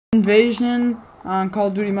Invasion on Call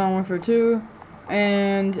of Duty Modern Warfare 2,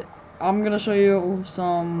 and I'm gonna show you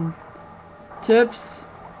some tips.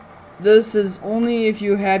 This is only if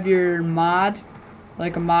you have your mod,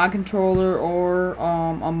 like a mod controller or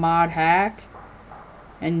a mod hack,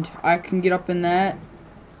 and I can get up in that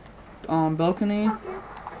balcony,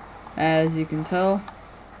 as you can tell.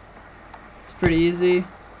 It's pretty easy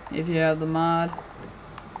if you have the mod.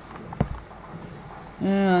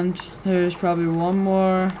 And there's probably one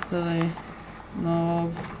more that I know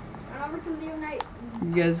of.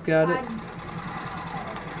 You guys got it?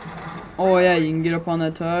 Oh yeah, you can get up on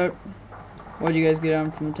that tarp. What'd you guys get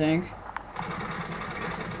on from the tank?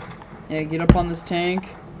 Yeah, get up on this tank.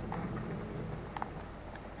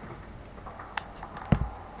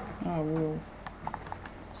 Oh, whoa.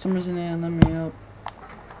 For some reason they didn't let me up.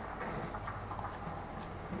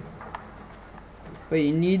 But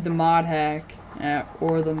you need the mod hack.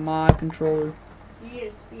 Or the mod controller. You need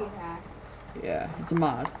a speed hack. Yeah, it's a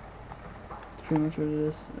mod. That's pretty much what it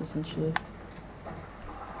is, essentially.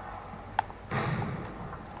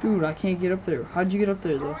 Dude, I can't get up there. How'd you get up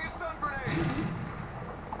there, though?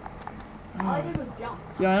 All I did was jump.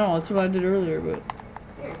 Yeah, I know. That's what I did earlier, but...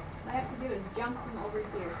 Here, all I have to do is jump from over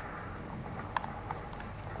here.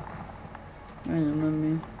 I didn't let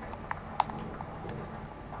me.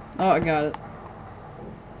 Oh, I got it.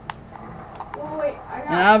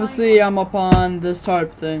 And obviously I'm up on this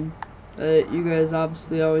tarp thing that you guys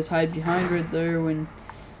obviously always hide behind right there when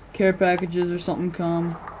care packages or something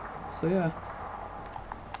come. So yeah.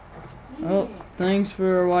 Well, thanks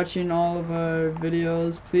for watching all of our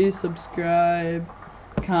videos. Please subscribe,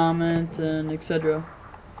 comment, and etc.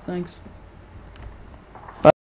 Thanks.